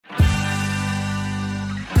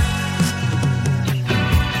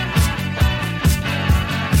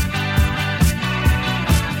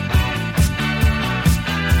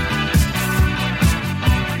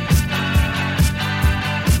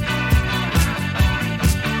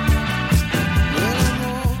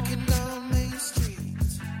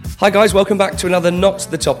Hi guys, welcome back to another Not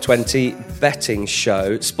the Top 20 betting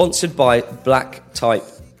show, sponsored by Black Type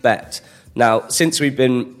Bet. Now, since we've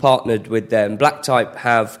been partnered with them, Black Type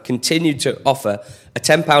have continued to offer a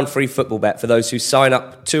 £10 free football bet for those who sign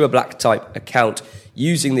up to a Black Type account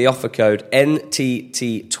using the offer code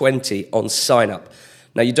NTT20 on sign up.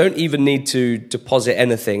 Now, you don't even need to deposit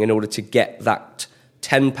anything in order to get that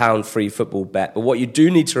 £10 free football bet, but what you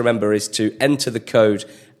do need to remember is to enter the code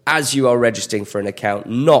as you are registering for an account,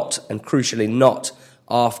 not, and crucially not,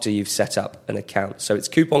 after you've set up an account. So it's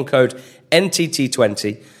coupon code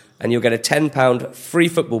NTT20, and you'll get a £10 free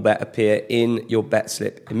football bet appear in your bet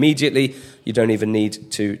slip immediately. You don't even need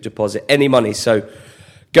to deposit any money. So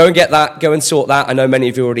go and get that, go and sort that. I know many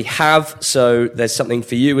of you already have, so there's something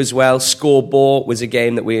for you as well. Scoreboard was a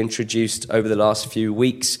game that we introduced over the last few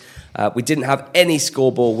weeks. We didn't have any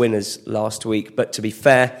scoreboard winners last week, but to be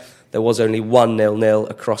fair, there was only 1-0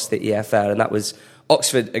 across the EFL, and that was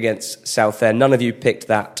Oxford against Southend. None of you picked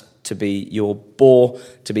that to be your bore,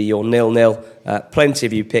 to be your 0-0. Plenty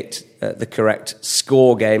of you picked the correct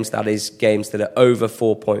score games, that is, games that are over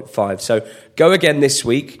 4.5. So go again this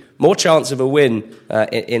week. More chance of a win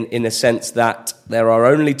in a sense that there are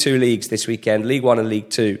only two leagues this weekend, League One and League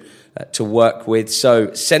Two, to work with.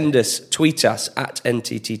 So send us, tweet us at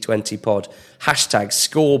NTT20pod, hashtag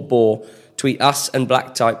scoreboard. Tweet us and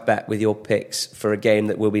Black Type Bet with your picks for a game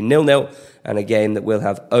that will be 0-0 and a game that will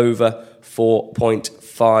have over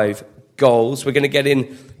 4.5 goals. We're going to get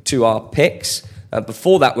into our picks.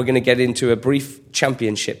 Before that, we're going to get into a brief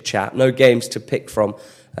championship chat. No games to pick from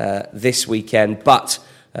this weekend, but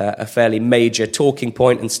a fairly major talking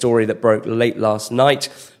point and story that broke late last night.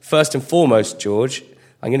 First and foremost, George,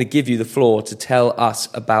 I'm going to give you the floor to tell us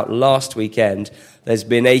about last weekend. There's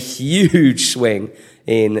been a huge swing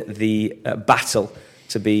in the battle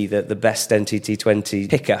to be the best NTT20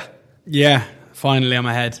 picker. Yeah, finally I'm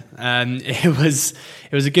ahead. It was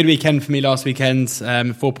a good weekend for me last weekend.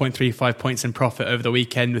 4.35 points in profit over the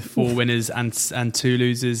weekend with 4 winners and 2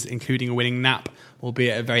 losers, including a winning nap,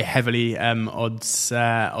 albeit a very heavily odds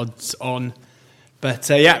on. But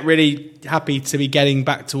really happy to be getting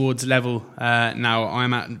back towards level now.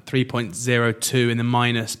 I'm at 3.02 in the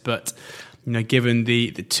minus, but given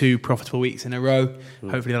the 2 profitable weeks in a row,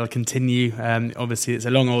 hopefully that'll continue. Obviously, it's a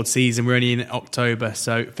long old season. We're only in October,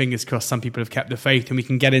 so fingers crossed some people have kept the faith and we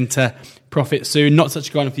can get into profit soon. Not such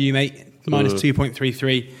a good one for you, mate. Minus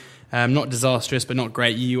 2.33. Not disastrous, but not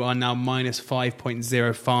great. You are now minus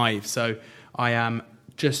 5.05, so I am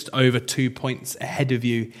just over 2 points ahead of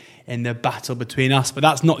you in the battle between us, but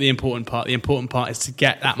that's not the important part. The important part is to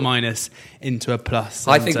get that minus into a plus.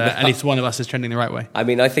 And, I think at least one of us is trending the right way. I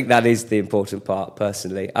mean, I think that is the important part,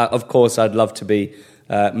 personally. Of course, I'd love to be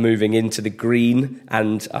moving into the green,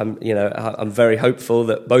 and I'm very hopeful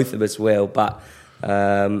that both of us will. But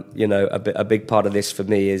a big part of this for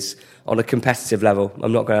me is on a competitive level.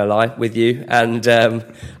 I'm not going to lie with you, and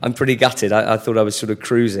I'm pretty gutted. I thought I was sort of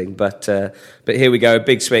cruising, but here we go, a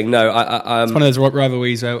big swing. No, it's one of those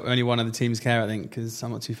rivalries where only one of the teams care, I think, because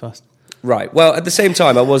I'm not too fussed. Right. Well, at the same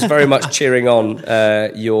time, I was very much cheering on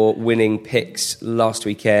your winning picks last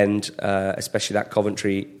weekend, especially that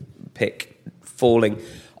Coventry pick falling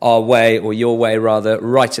our way, or your way rather,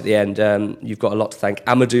 right at the end. You've got a lot to thank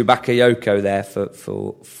Amadou Bakayoko there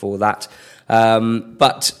for that.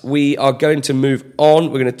 But we are going to move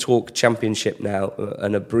on. We're going to talk Championship now,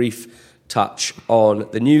 and a brief touch on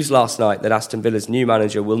the news last night that Aston Villa's new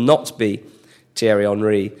manager will not be Thierry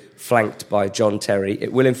Henry, flanked by John Terry.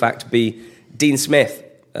 It will in fact be Dean Smith,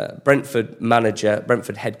 Brentford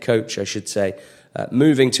head coach, I should say,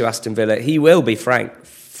 moving to Aston Villa. He will be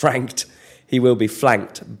flanked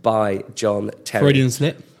by John Terry. Freudian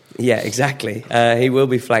slip. Yeah, exactly. He will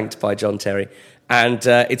be flanked by John Terry. And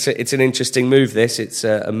it's an interesting move, this. It's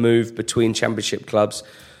a move between Championship clubs,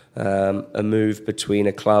 a move between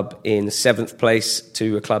a club in 7th place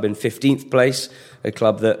to a club in 15th place, a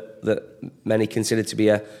club that many consider to be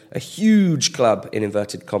a huge club, in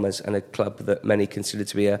inverted commas, and a club that many consider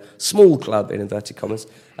to be a small club, in inverted commas.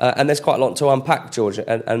 And there's quite a lot to unpack, George,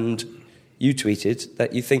 and you tweeted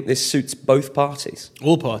that you think this suits both parties.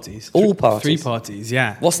 All parties. All parties. 3 parties,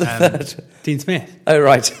 yeah. What's the third? Dean Smith. Oh,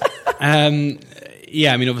 right.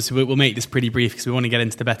 Yeah, I mean, obviously we'll make this pretty brief because we want to get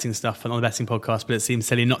into the betting stuff on the betting podcast, but it seems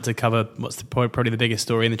silly not to cover what's probably the biggest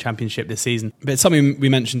story in the Championship this season. But it's something we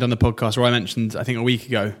mentioned on the podcast, or I mentioned, I think, a week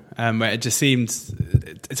ago, where it just seemed,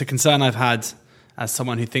 it's a concern I've had as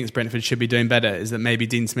someone who thinks Brentford should be doing better, is that maybe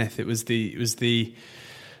Dean Smith, it was the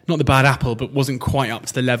not the bad apple, but wasn't quite up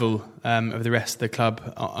to the level of the rest of the club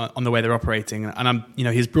on the way they're operating. And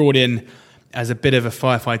he's brought in as a bit of a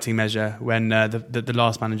firefighting measure when the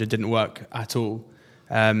last manager didn't work at all.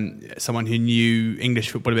 someone who knew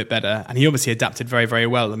English football a bit better, and he obviously adapted very, very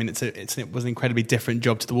well. I mean, it was an incredibly different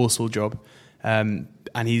job to the Walsall job, and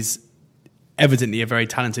he's evidently a very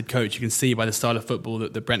talented coach. You can see by the style of football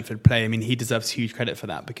that Brentford play. I mean, he deserves huge credit for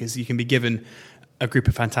that, because you can be given a group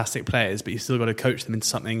of fantastic players, but you've still got to coach them into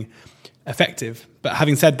something effective. But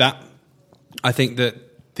having said that, I think that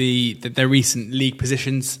their recent league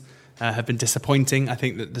positions have been disappointing. I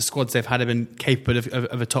think that the squads they've had have been capable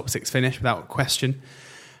of a top 6 finish without question,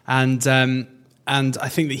 and I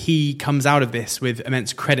think that he comes out of this with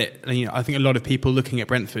immense credit. And, I think a lot of people looking at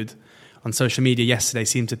Brentford on social media yesterday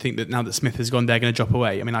seem to think that now that Smith has gone, they're going to drop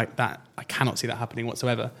away. I mean, I cannot see that happening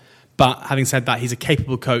whatsoever. But having said that, he's a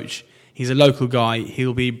capable coach. He's a local guy.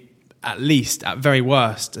 He'll be, at least, at very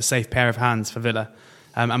worst, a safe pair of hands for Villa.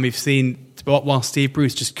 And we've seen, while Steve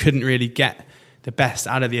Bruce just couldn't really get the best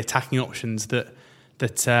out of the attacking options that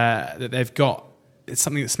they've got, it's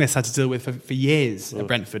something that Smith's had to deal with for years at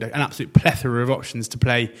Brentford. An absolute plethora of options to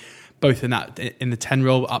play, both in the 10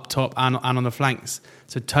 role up top and on the flanks.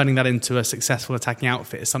 So turning that into a successful attacking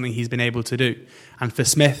outfit is something he's been able to do. And for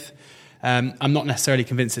Smith, I'm not necessarily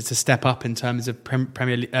convinced it's a step up in terms of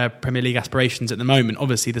Premier League aspirations at the moment.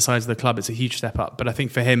 Obviously, the size of the club, it's a huge step up. But I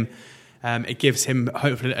think for him, it gives him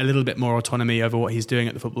hopefully a little bit more autonomy over what he's doing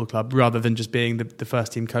at the football club, rather than just being the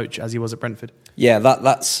first team coach as he was at Brentford. Yeah,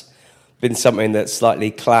 that's been something that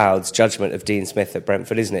slightly clouds judgment of Dean Smith at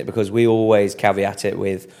Brentford, isn't it? Because we always caveat it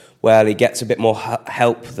with, well, he gets a bit more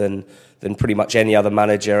help than pretty much any other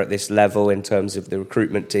manager at this level in terms of the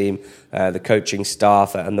recruitment team, the coaching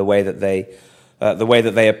staff, and the way that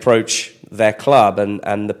they approach their club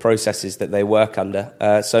and the processes that they work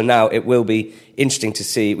under. So now it will be interesting to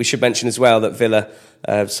see. We should mention as well that Villa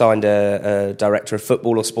signed a director of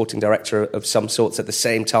football or sporting director of some sorts at the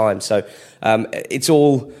same time. So it's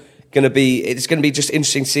all going to be just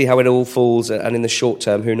interesting to see how it all falls, and in the short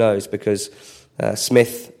term, who knows, because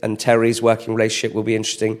Smith and Terry's working relationship will be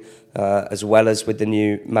interesting, as well as with the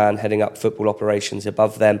new man heading up football operations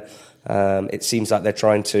above them. It seems like they're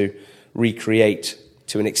trying to recreate,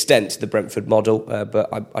 to an extent, the Brentford model, but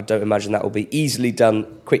I don't imagine that will be easily done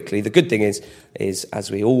quickly. The good thing is as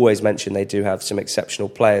we always mention, they do have some exceptional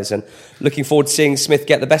players, and looking forward to seeing Smith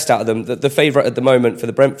get the best out of them. The favourite at the moment for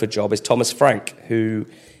the Brentford job is Thomas Frank, who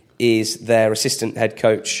is their assistant head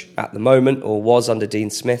coach at the moment, or was under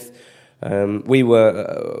Dean Smith. Darren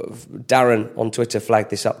on Twitter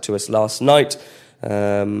flagged this up to us last night.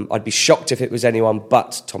 I'd be shocked if it was anyone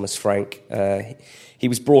but Thomas Frank. He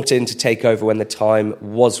was brought in to take over when the time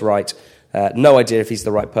was right. No idea if he's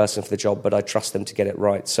the right person for the job, but I trust them to get it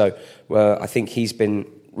right. So I think he's been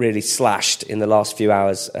really slashed in the last few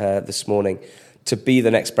hours this morning to be the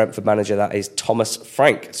next Brentford manager. That is Thomas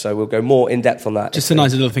Frank. So we'll go more in depth on that. Just a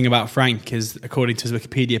nice little thing about Frank is, according to his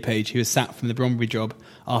Wikipedia page, he was sacked from the Bromley job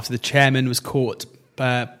after the chairman was caught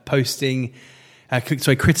criticising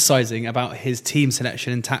about his team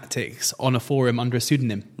selection and tactics on a forum under a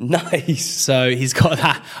pseudonym. Nice. So he's got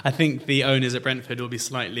that. I think the owners at Brentford will be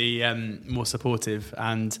slightly more supportive.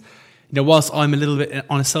 And whilst I'm a little bit,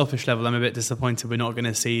 on a selfish level, I'm a bit disappointed we're not going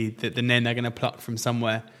to see the name they're going to pluck from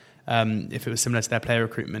somewhere. If it was similar to their player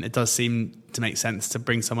recruitment, it does seem to make sense to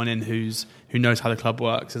bring someone in who knows how the club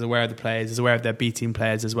works, is aware of the players, is aware of their B team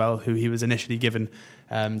players as well, who he was initially given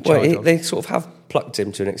charge of. They sort of have plucked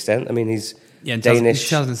him to an extent. I mean, he's in Danish.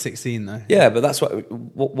 2016 though. Yeah, but that's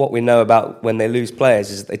what we know about when they lose players,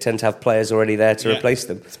 is that they tend to have players already there to replace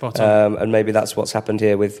them. Spot on. And maybe that's what's happened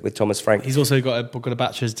here with Thomas Frank. He's also got a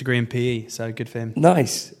bachelor's degree in PE, so good for him.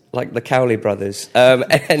 Nice. Like the Cowley brothers.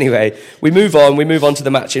 Anyway, we move on to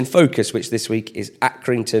the match in focus, which this week is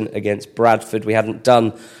Accrington against Bradford. We hadn't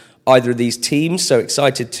done either of these teams, so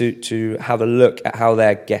excited to have a look at how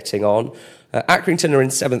they're getting on. Accrington are in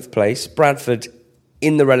 7th place, Bradford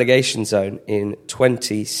in the relegation zone in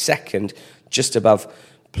 22nd, just above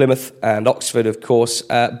Plymouth and Oxford, of course,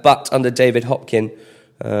 but under David Hopkin,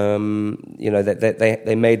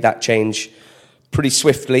 they made that change pretty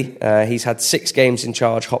swiftly. He's had 6 games in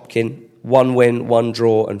charge, Hopkin. 1 win, 1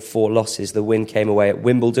 draw and 4 losses. The win came away at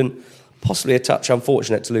Wimbledon. Possibly a touch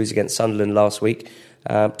unfortunate to lose against Sunderland last week.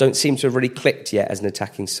 Don't seem to have really clicked yet as an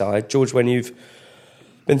attacking side. George, when you've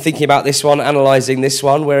been thinking about this one, analysing this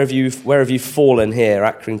one, where have you fallen here,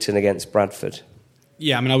 Accrington against Bradford?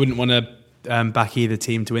 Yeah, I mean, I wouldn't want to back either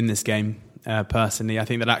team to win this game. Personally, I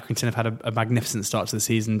think that Accrington have had a magnificent start to the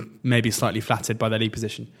season, maybe slightly flattered by their league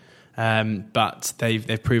position. But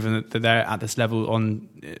they've proven that they're at this level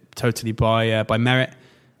totally by merit.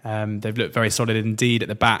 They've looked very solid indeed at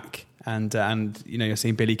the back. And you're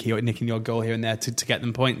seeing Billy Key nicking the odd goal here and there to get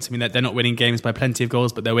them points. I mean, they're not winning games by plenty of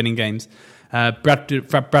goals, but they're winning games.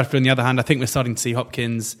 Bradford, on the other hand, I think we're starting to see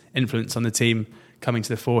Hopkins' influence on the team coming to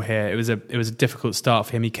the fore here. It was a difficult start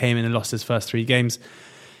for him. He came in and lost his first 3 games.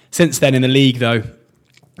 Since then, in the league, though,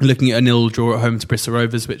 looking at a 0 draw at home to Bristol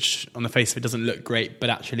Rovers, which on the face of it doesn't look great, but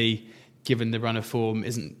actually, given the run of form,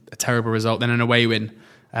 isn't a terrible result. Then an away win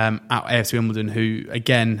at AFC Wimbledon, who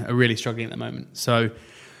again are really struggling at the moment. So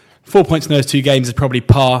 4 points in those 2 games is probably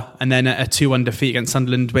par, and then a 2-1 defeat against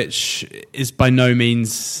Sunderland, which is by no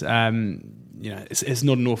means, it's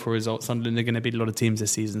not an awful result. Sunderland are going to beat a lot of teams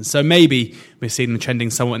this season, so maybe we're seeing them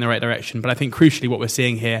trending somewhat in the right direction. But I think crucially, what we're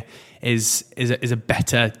seeing here is a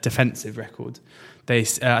better defensive record. I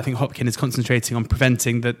think Hopkins is concentrating on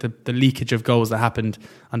preventing the leakage of goals that happened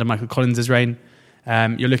under Michael Collins' reign.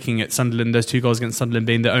 You're looking at Sunderland; those 2 goals against Sunderland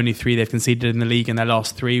being the only 3 they've conceded in the league in their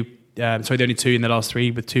last 3. The only 2 in the last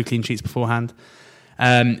 3 with 2 clean sheets beforehand.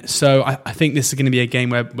 So I think this is going to be a game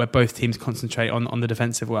where both teams concentrate on the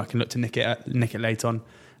defensive work and look to nick it late on.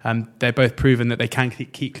 They're both proven that they can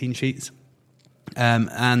keep clean sheets.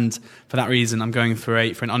 And for that reason, I'm going for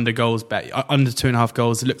an under goals bet. Under 2.5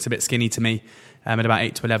 goals, it looks a bit skinny to me at about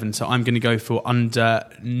 8 to 11. So I'm going to go for under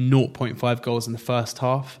 0.5 goals in the first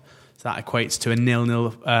half. So that equates to a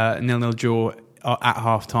 0-0 draw at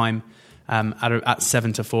half time. At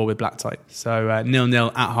 7 to 4 with black type. So 0-0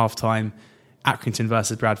 at half time, Accrington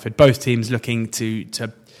versus Bradford. Both teams looking to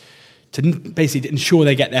basically ensure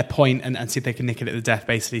they get their point and see if they can nick it at the death.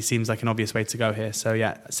 Basically, seems like an obvious way to go here.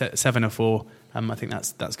 So 7 or 4. I think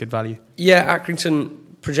that's good value. Yeah,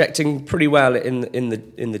 Accrington projecting pretty well in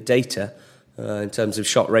the data in terms of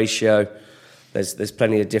shot ratio. There's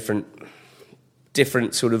plenty of different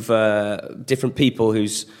sort of different people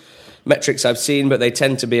whose metrics I've seen, but they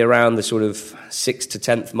tend to be around the sort of 6th to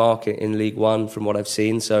 10th mark in League One from what I've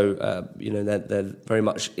seen. So they're very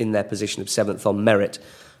much in their position of 7th on merit.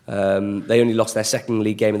 They only lost their second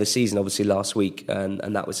league game of the season, obviously last week,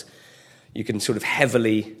 and that was, you can sort of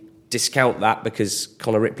heavily discount that because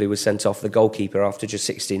Connor Ripley was sent off, the goalkeeper, after just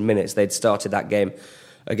 16 minutes. They'd started that game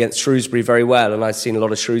against Shrewsbury very well, and I've seen a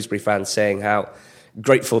lot of Shrewsbury fans saying how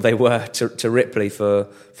grateful they were to Ripley for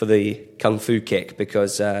the kung fu kick,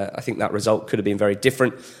 because I think that result could have been very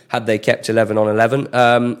different had they kept 11 on 11.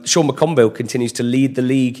 Sean McConville continues to lead the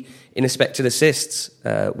league in expected assists,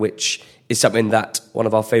 which is something that one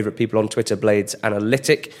of our favourite people on Twitter, Blades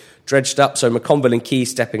Analytic, dredged up. So McConville and Key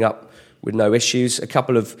stepping up with no issues. A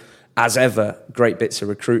couple of, as ever, great bits of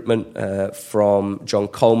recruitment from John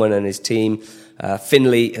Coleman and his team.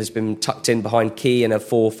 Finley has been tucked in behind Key in a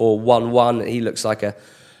 4-4-1-1. He looks like a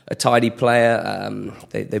tidy player.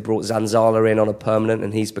 They brought Zanzala in on a permanent,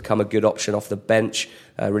 and he's become a good option off the bench.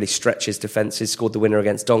 Really stretches defences. Scored the winner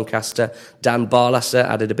against Doncaster. Dan Barlasser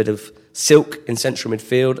added a bit of silk in central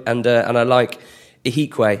midfield, and I like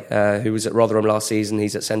Ihikwe, who was at Rotherham last season.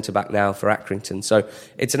 He's at centre-back now for Accrington. So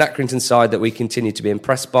it's an Accrington side that we continue to be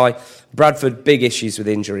impressed by. Bradford, big issues with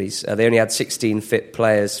injuries. They only had 16 fit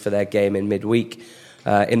players for their game in midweek.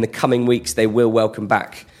 In the coming weeks, they will welcome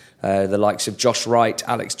back the likes of Josh Wright,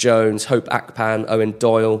 Alex Jones, Hope Akpan, Owen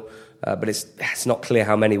Doyle. But it's not clear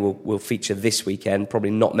how many will feature this weekend.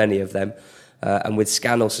 Probably not many of them. And with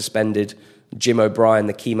Scannell suspended, Jim O'Brien,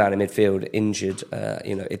 the key man in midfield, injured.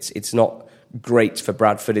 It's not great for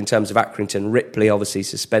Bradford in terms of Accrington. Ripley obviously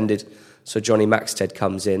suspended, so Johnny Maxted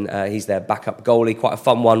comes in. He's their backup goalie. Quite a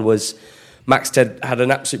fun one was Maxted had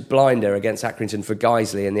an absolute blinder against Accrington for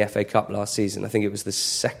Guiseley in the FA Cup last season. I think it was the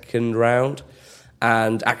second round,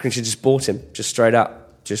 and Accrington just bought him, just straight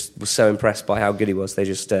up. Just was so impressed by how good he was. They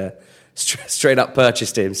just straight up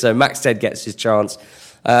purchased him. So Maxted gets his chance.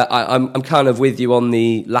 I'm kind of with you on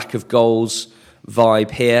the lack of goals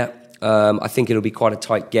vibe here. I think it'll be quite a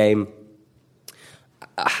tight game.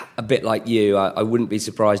 A bit like you, I wouldn't be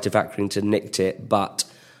surprised if Accrington nicked it, but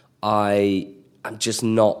I've just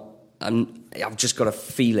got a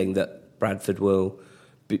feeling that Bradford will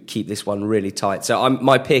keep this one really tight. So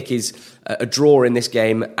my pick is a draw in this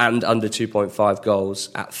game and under 2.5 goals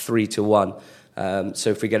at 3-1. So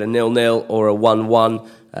if we get a 0-0 or a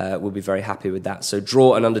 1-1, we'll be very happy with that. So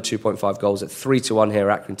draw and under 2.5 goals at 3-1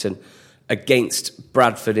 here at Accrington against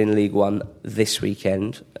Bradford in League One this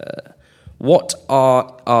weekend. What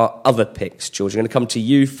are our other picks, George? I'm going to come to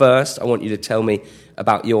you first. I want you to tell me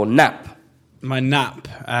about your nap. My nap,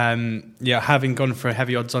 having gone for a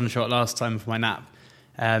heavy odds-on shot last time for my nap,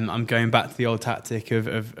 I'm going back to the old tactic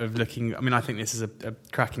of looking. I mean, I think this is a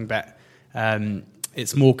cracking bet.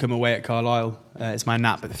 It's Morecambe away at Carlisle. It's my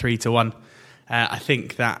nap at 3-1. I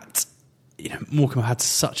think that Morecambe had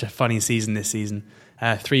such a funny season this season.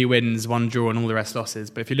 3 wins, 1 draw, and all the rest losses.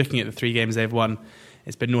 But if you're looking at the 3 games they've won,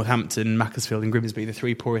 it's been Northampton, Macclesfield and Grimsby, the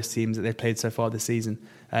 3 poorest teams that they've played so far this season.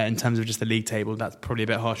 In terms of just the league table, that's probably a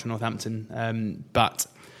bit harsh on Northampton. And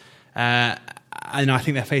I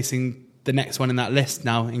think they're facing the next one in that list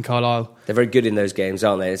now in Carlisle. They're very good in those games,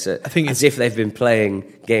 aren't they? I think as if they've been playing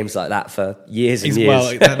games like that for years and years.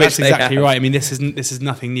 Well, that's exactly right. I mean, this is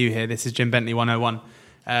nothing new here. This is Jim Bentley 101.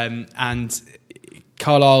 And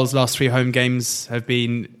Carlisle's last 3 home games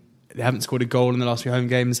they haven't scored a goal in the last 3 home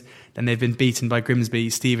games. Then they've been beaten by Grimsby,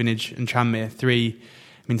 Stevenage and Tranmere.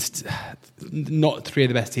 Not 3 of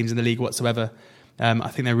the best teams in the league whatsoever. I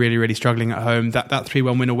think they're really, really struggling at home. That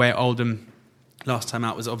 3-1 win away at Oldham last time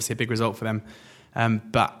out was obviously a big result for them.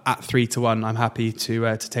 But at 3-1, I'm happy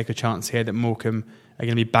to take a chance here that Morecambe are going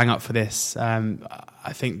to be bang up for this.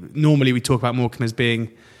 I think normally we talk about Morecambe as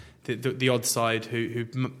being the odd side who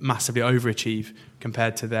massively overachieve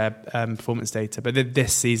compared to their performance data. But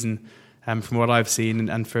this season, from what I've seen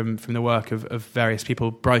and from the work of various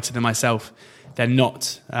people brighter than myself, they're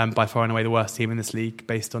not by far and away the worst team in this league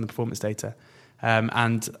based on the performance data.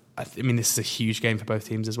 And this is a huge game for both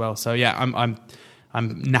teams as well. So yeah, I'm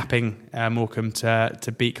napping Morecambe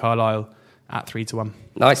to beat Carlisle at 3-1.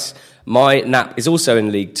 Nice. My nap is also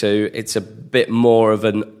in League Two. It's a bit more of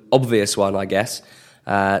an obvious one, I guess.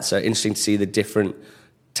 So interesting to see the different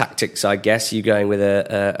tactics, I guess. You going with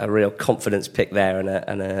a real confidence pick there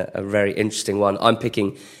and a very interesting one. I'm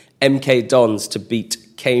picking MK Dons to beat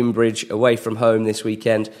Cambridge away from home this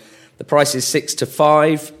weekend. The price is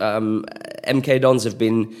 6-5. MK Dons have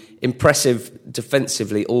been impressive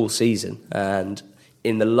defensively all season, and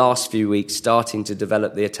in the last few weeks starting to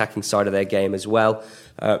develop the attacking side of their game as well.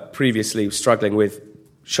 Previously struggling with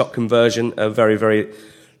shot conversion, a very, very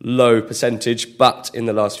low percentage, but in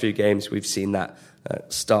the last few games we've seen that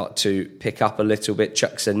start to pick up a little bit.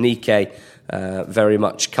 Chucksa Nike very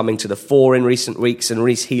much coming to the fore in recent weeks, and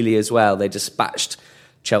Reece Healy as well. They dispatched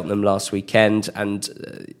Cheltenham last weekend,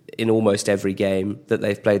 and in almost every game that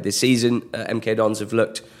they've played this season, MK Dons have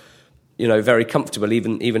looked, very comfortable,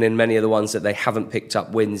 even in many of the ones that they haven't picked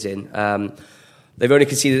up wins in. They've only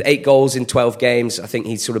conceded 8 goals in 12 games. I think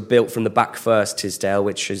he's sort of built from the back first, Tisdale,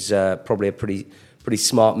 which is probably a pretty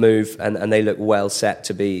smart move, and they look well set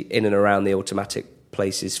to be in and around the automatic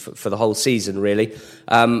places for the whole season, really.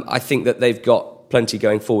 I think that they've got plenty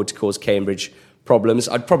going forward to cause Cambridge problems.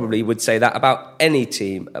 I probably would say that about any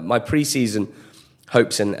team. My pre-season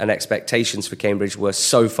hopes and expectations for Cambridge were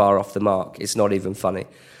so far off the mark, it's not even funny.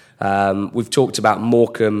 We've talked about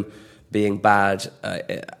Morecambe being bad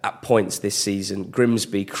at points this season.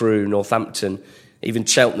 Grimsby, Crewe, Northampton, even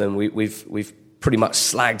Cheltenham, we've pretty much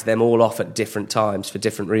slagged them all off at different times for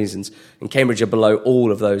different reasons. And Cambridge are below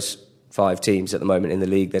all of those 5 teams at the moment in the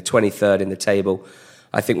league. They're 23rd in the table.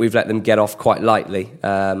 I think we've let them get off quite lightly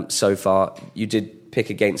so far. You did pick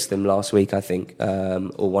against them last week, I think,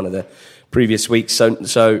 or one of the previous weeks.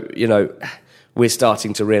 So we're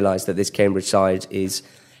starting to realise that this Cambridge side is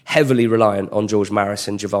heavily reliant on George Maris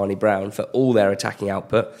and Giovanni Brown for all their attacking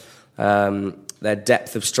output. Their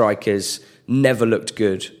depth of strikers never looked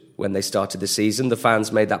good when they started the season. The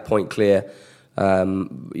fans made that point clear,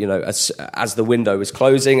 as the window was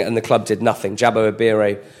closing, and the club did nothing. Jabo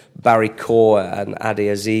Abire, Barry Kaur and Adi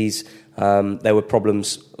Aziz, there were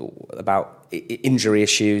problems about injury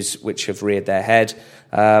issues which have reared their head,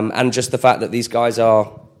 and just the fact that these guys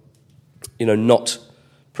are, not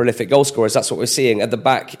prolific goal scorers. That's what we're seeing. At the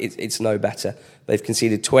back, it's no better. They've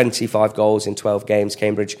conceded 25 goals in 12 games,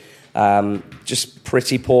 Cambridge. Just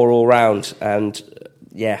pretty poor all round, and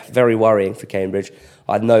very worrying for Cambridge.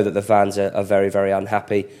 I know that the fans are very, very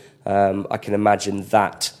unhappy. I can imagine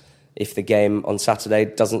that if the game on Saturday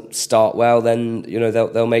doesn't start well, then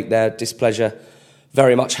they'll make their displeasure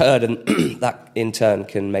very much heard, and that in turn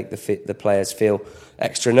can make the players feel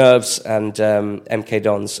extra nerves. And MK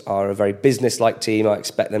Dons are a very business-like team. I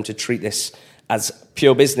expect them to treat this as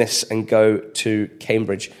pure business and go to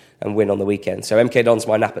Cambridge and win on the weekend. So MK Dons,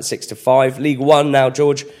 my nap at 6-5. League One now,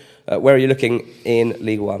 George. Where are you looking in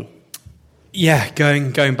League One? Yeah,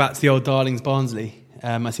 going back to the old darlings, Barnsley.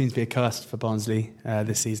 I seem to be a curse for Barnsley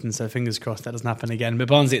this season, so fingers crossed that doesn't happen again. But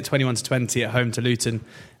Barnsley at 21-20 at home to Luton.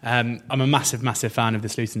 I'm a massive, massive fan of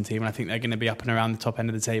this Luton team, and I think they're going to be up and around the top end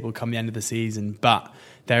of the table come the end of the season. But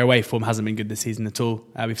their away form hasn't been good this season at all.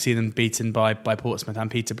 We've seen them beaten by Portsmouth and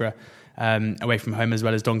Peterborough away from home, as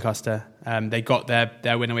well as Doncaster. They got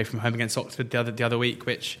their win away from home against Oxford the other week,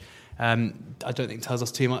 which I don't think tells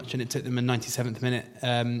us too much, and it took them a 97th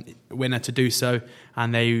minute winner to do so,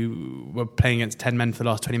 and they were playing against 10 men for the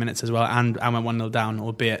last 20 minutes as well, and went 1-0 down,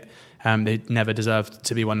 albeit they never deserved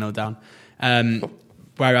to be 1-0 down.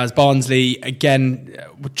 Whereas Barnsley, again,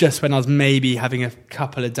 just when I was maybe having a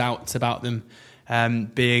couple of doubts about them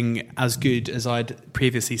being as good as I'd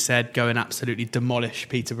previously said, go and absolutely demolish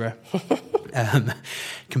Peterborough.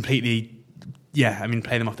 Completely,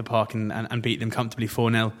 play them off the park and beat them comfortably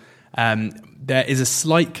 4-0. There is a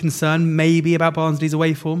slight concern maybe about Barnsley's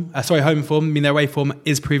home form. Their away form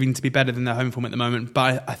is proving to be better than their home form at the moment.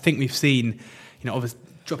 But I think we've seen, obviously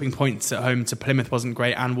dropping points at home to Plymouth wasn't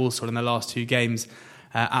great, and Walsall in the last 2 games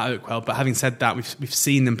at Oakwell. But having said that, we've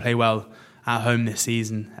seen them play well at home this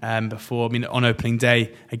season before. On opening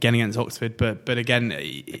day again against Oxford, but again,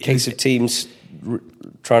 a case of teams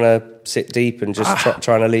trying to sit deep and just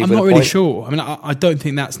trying to leave. I'm with not a really point. sure. I don't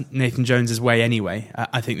think that's Nathan Jones's way anyway.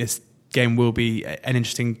 I think this game will be an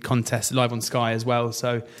interesting contest live on Sky as well.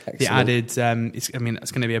 So excellent. The added, it's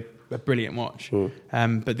going to be a brilliant watch.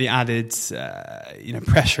 But the added,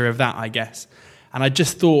 pressure of that, I guess. And I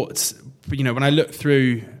just thought, when I look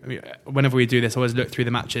through, whenever we do this, I always look through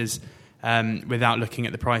the matches without looking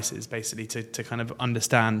at the prices, basically to kind of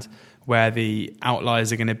understand where the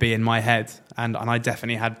outliers are going to be in my head. And I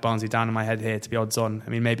definitely had Barnsley down in my head here to be odds on.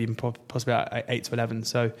 Maybe even possibly at 8 to 11.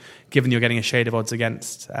 So given you're getting a shade of odds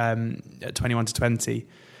against at 21 to 20,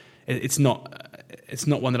 it's not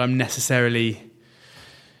one that I'm necessarily...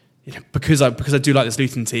 because I do like this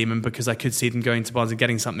Luton team, and because I could see them going to Barnsley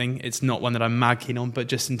getting something, it's not one that I'm mad keen on. But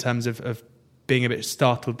just in terms of being a bit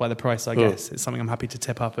startled by the price, I guess it's something I'm happy to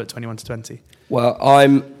tip up at 21 to 20. Well,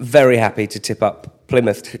 I'm very happy to tip up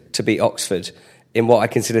Plymouth to beat Oxford in what I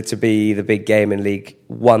consider to be the big game in League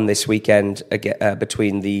One this weekend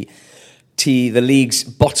between the league's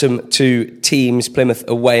bottom 2 teams. Plymouth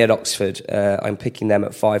away at Oxford. I'm picking them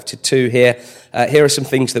at 5 to 2 here. Here are some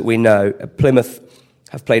things that we know. Plymouth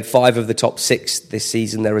have played 5 of the top 6 this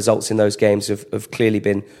season. Their results in those games have clearly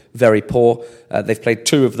been very poor. They've played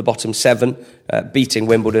 2 of the bottom 7, beating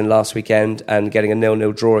Wimbledon last weekend and getting a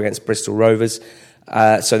 0-0 draw against Bristol Rovers.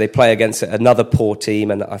 So they play against another poor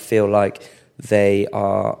team, and I feel like they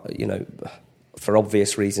are, for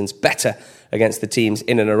obvious reasons, better against the teams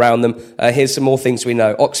in and around them. Here's some more things we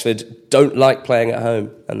know. Oxford don't like playing at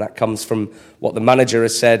home, and that comes from what the manager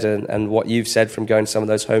has said and what you've said from going to some of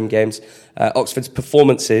those home games. Oxford's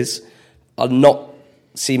performances are not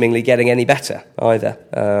seemingly getting any better either.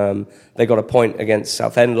 They got a point against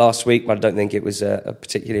Southend last week, but I don't think it was a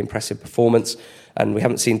particularly impressive performance, and we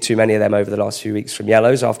haven't seen too many of them over the last few weeks from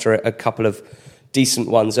Yellows after a couple of decent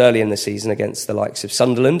ones early in the season against the likes of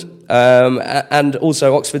Sunderland. And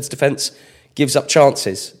also Oxford's defence gives up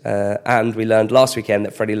chances. And we learned last weekend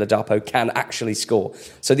that Freddie Ladapo can actually score.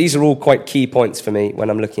 So these are all quite key points for me when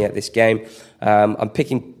I'm looking at this game. I'm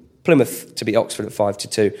picking Plymouth to beat Oxford at 5 to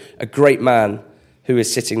 2. A great man who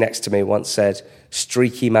is sitting next to me once said,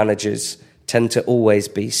 streaky managers tend to always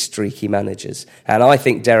be streaky managers. And I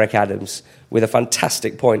think Derek Adams, with a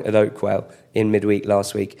fantastic point at Oakwell in midweek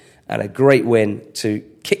last week, and a great win to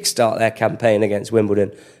kickstart their campaign against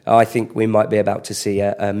Wimbledon, I think we might be about to see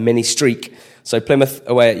a mini streak. So Plymouth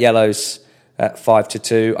away at Yellows at 5 to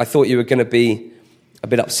 2. I thought you were going to be a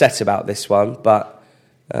bit upset about this one, but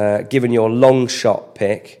given your long shot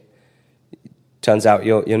pick, turns out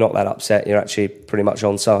you're not that upset. You're actually pretty much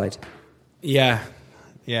onside. Yeah.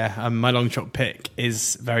 My long shot pick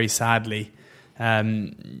is very sadly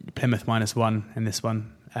Plymouth -1 in this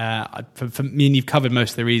one. For me, and you've covered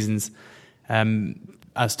most of the reasons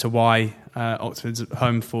as to why Oxford's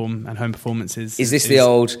home form and home performances. Is this the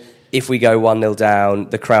old, if we go 1-0 down,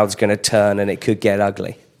 the crowd's going to turn and it could get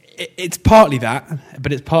ugly? It's partly that,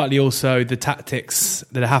 but it's partly also the tactics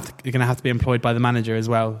that are going to have to be employed by the manager as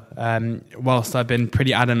well. Whilst I've been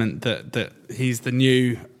pretty adamant that he's the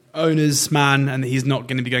new owner's man and that he's not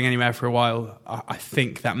going to be going anywhere for a while, I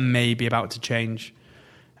think that may be about to change.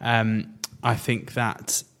 I think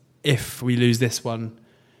that if we lose this one,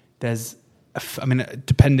 there's,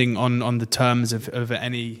 depending on the terms of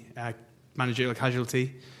any managerial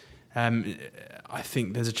casualty, I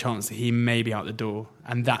think there's a chance that he may be out the door.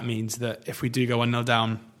 And that means that if we do go 1-0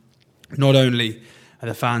 down, not only are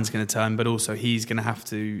the fans going to turn, but also he's going to have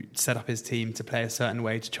to set up his team to play a certain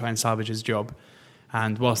way to try and salvage his job.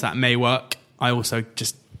 And whilst that may work, I also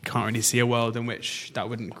just can't really see a world in which that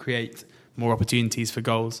wouldn't create more opportunities for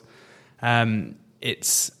goals.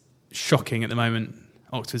 It's shocking at the moment,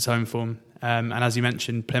 Oxford's home form. And as you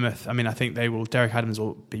mentioned, Plymouth, I think Derek Adams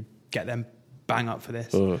will get them bang up for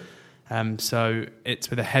this. So it's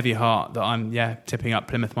with a heavy heart that I'm tipping up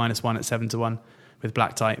Plymouth -1 at 7 to 1 with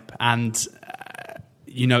black type. And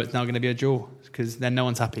it's now going to be a draw because then no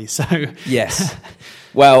one's happy. So yes.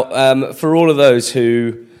 Well, for all of those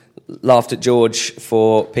who laughed at George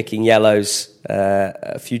for picking yellows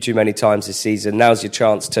a few too many times this season. Now's your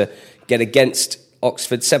chance to get against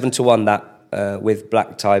Oxford, 7-1 that with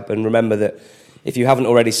Black Type. And remember that if you haven't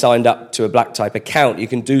already signed up to a Black Type account, you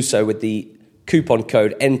can do so with the coupon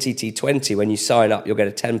code NTT20. When you sign up, you'll get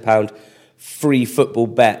a £10 free football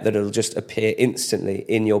bet that'll just appear instantly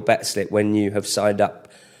in your bet slip when you have signed up,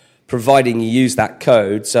 providing you use that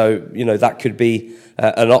code. So, you know, that could be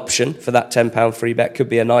an option for that £10 free bet. Could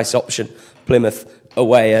be a nice option. Plymouth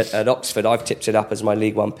away at Oxford. I've tipped it up as my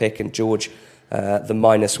League One pick, and George the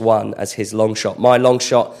 -1 as his long shot. My long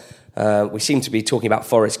shot, we seem to be talking about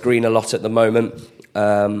Forest Green a lot at the moment.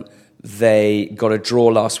 They got a draw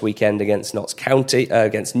last weekend against Notts County,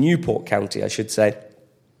 against Newport County, I should say,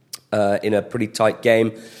 in a pretty tight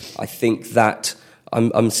game. I think that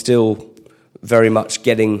I'm still very much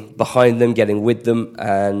getting behind them, getting with them,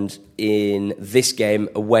 and in this game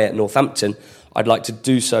away at Northampton, I'd like to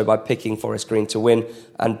do so by picking Forest Green to win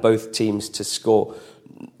and both teams to score.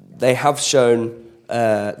 They have shown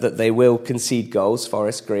that they will concede goals,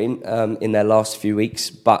 Forest Green, in their last few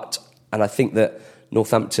weeks, and I think that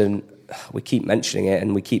Northampton, we keep mentioning it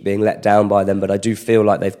and we keep being let down by them, but I do feel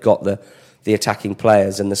like they've got the attacking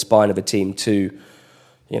players and the spine of a team to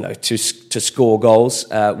score goals.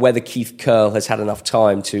 Whether Keith Curle has had enough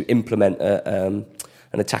time to implement an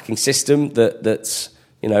attacking system that's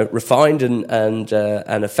refined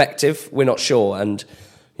and effective, we're not sure, and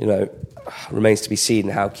remains to be seen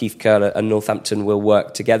how Keith Curle and Northampton will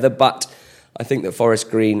work together. But I think that Forest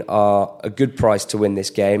Green are a good price to win this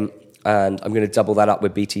game, and I'm going to double that up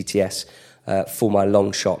with BTTS for my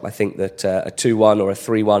long shot. I think that a 2-1 or a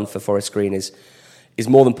 3-1 for Forest Green is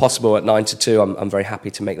more than possible at 9-2. I'm very happy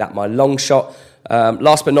to make that my long shot.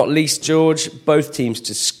 Last but not least, George, both teams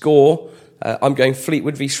to score. I'm going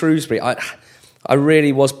Fleetwood v Shrewsbury. I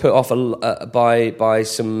really was put off by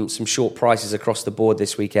some short prices across the board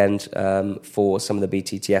this weekend for some of the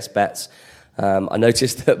BTTS bets. I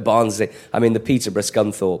noticed that Barnsley, the Peterborough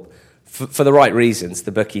Scunthorpe, for the right reasons,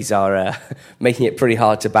 the bookies are making it pretty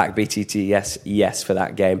hard to back BTTS, yes, for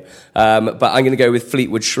that game. But I'm going to go with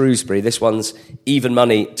Fleetwood Shrewsbury. This one's even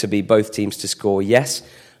money to be both teams to score, yes.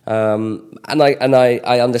 And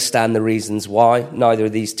I understand the reasons why. Neither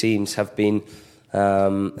of these teams have been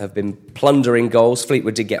plundering goals.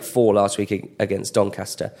 Fleetwood did get 4 last week against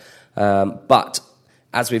Doncaster. But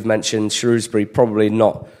as we've mentioned, Shrewsbury probably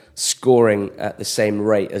not scoring at the same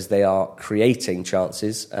rate as they are creating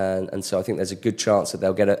chances, and so I think there's a good chance that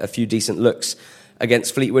they'll get a few decent looks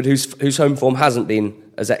against Fleetwood, whose home form hasn't been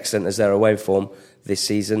as excellent as their away form this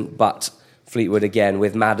season. But Fleetwood again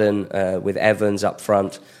with Madden, with Evans up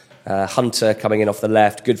front, Hunter coming in off the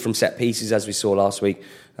left, good from set pieces as we saw last week.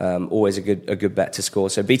 Always a good bet to score.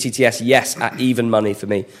 So BTTS, yes, at even money for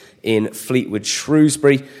me in Fleetwood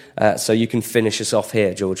Shrewsbury. So you can finish us off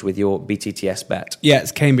here, George, with your BTTS bet. Yeah,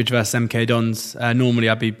 it's Cambridge versus MK Dons. Normally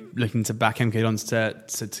I'd be looking to back MK Dons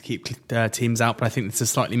to keep teams out, but I think it's a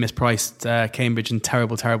slightly mispriced Cambridge in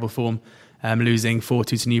terrible form, losing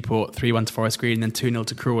 4-2 to Newport, 3-1 to Forest Green, and then 2-0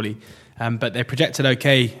 to Crawley. But they're projected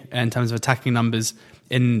okay in terms of attacking numbers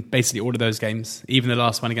in basically all of those games. Even the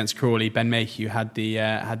last one against Crawley, Ben Mayhew had the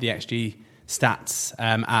XG stats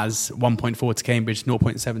as 1.4 to Cambridge,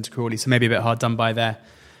 0.7 to Crawley, so maybe a bit hard done by there.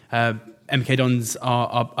 MK Dons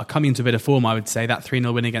are coming into a bit of form, I would say. That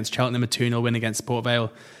 3-0 win against Cheltenham, a 2-0 win against Port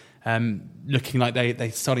Vale, looking like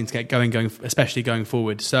they're starting to get going, especially going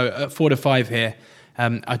forward. So at 4-5 here,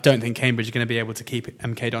 I don't think Cambridge are going to be able to keep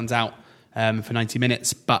MK Dons out for 90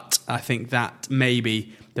 minutes, but I think that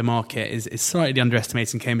maybe the market is slightly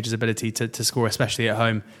underestimating Cambridge's ability to score, especially at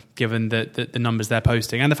home, given the numbers they're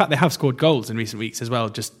posting and the fact they have scored goals in recent weeks as well,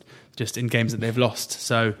 just in games that they've lost.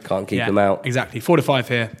 So can't keep them out. Exactly. 4-5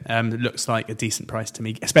 here looks like a decent price to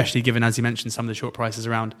me, especially given, as you mentioned, some of the short prices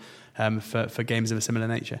around for games of a similar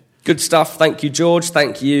nature. Good stuff. Thank you, George.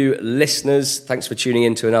 Thank you, listeners. Thanks for tuning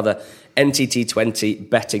in to another NTT20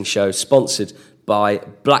 betting show sponsored by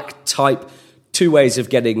Black Type. 2 ways of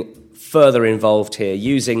getting further involved here,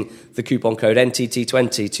 using the coupon code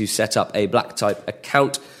NTT20 to set up a Black Type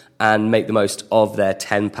account and make the most of their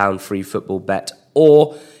 £10 free football bet.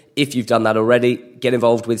 Or if you've done that already, get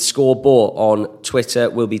involved with Scoreboard on Twitter.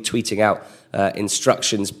 We'll be tweeting out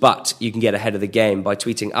instructions, but you can get ahead of the game by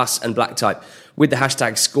tweeting us and Black Type with the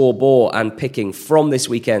hashtag Scoreboard and picking from this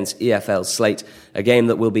weekend's EFL slate a game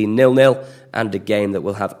that will be 0-0 and a game that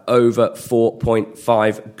will have over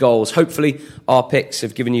 4.5 goals. Hopefully our picks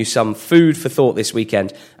have given you some food for thought this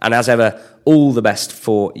weekend, and as ever, all the best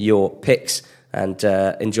for your picks, and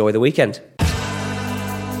enjoy the weekend.